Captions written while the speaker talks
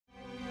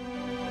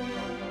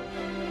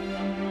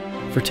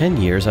For 10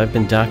 years, I've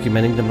been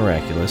documenting the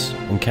miraculous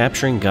and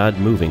capturing God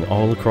moving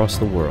all across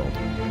the world.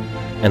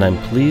 And I'm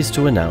pleased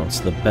to announce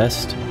the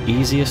best,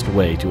 easiest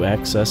way to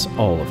access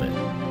all of it.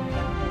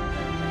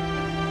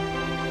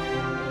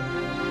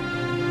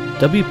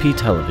 WP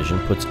Television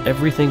puts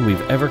everything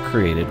we've ever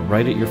created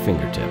right at your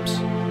fingertips.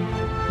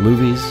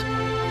 Movies,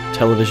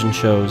 television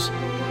shows,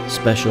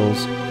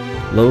 specials,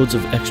 loads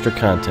of extra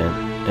content,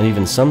 and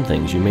even some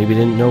things you maybe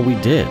didn't know we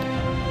did.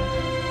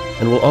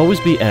 And we'll always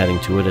be adding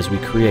to it as we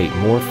create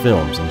more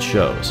films and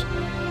shows.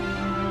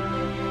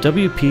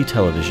 WP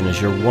Television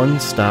is your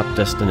one-stop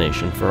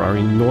destination for our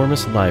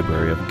enormous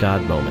library of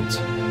God moments,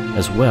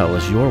 as well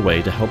as your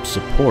way to help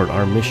support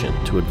our mission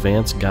to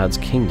advance God's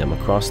kingdom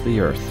across the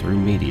earth through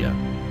media.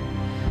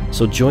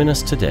 So join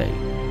us today,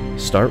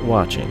 start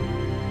watching,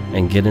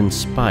 and get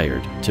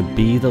inspired to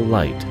be the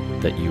light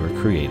that you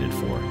were created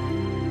for.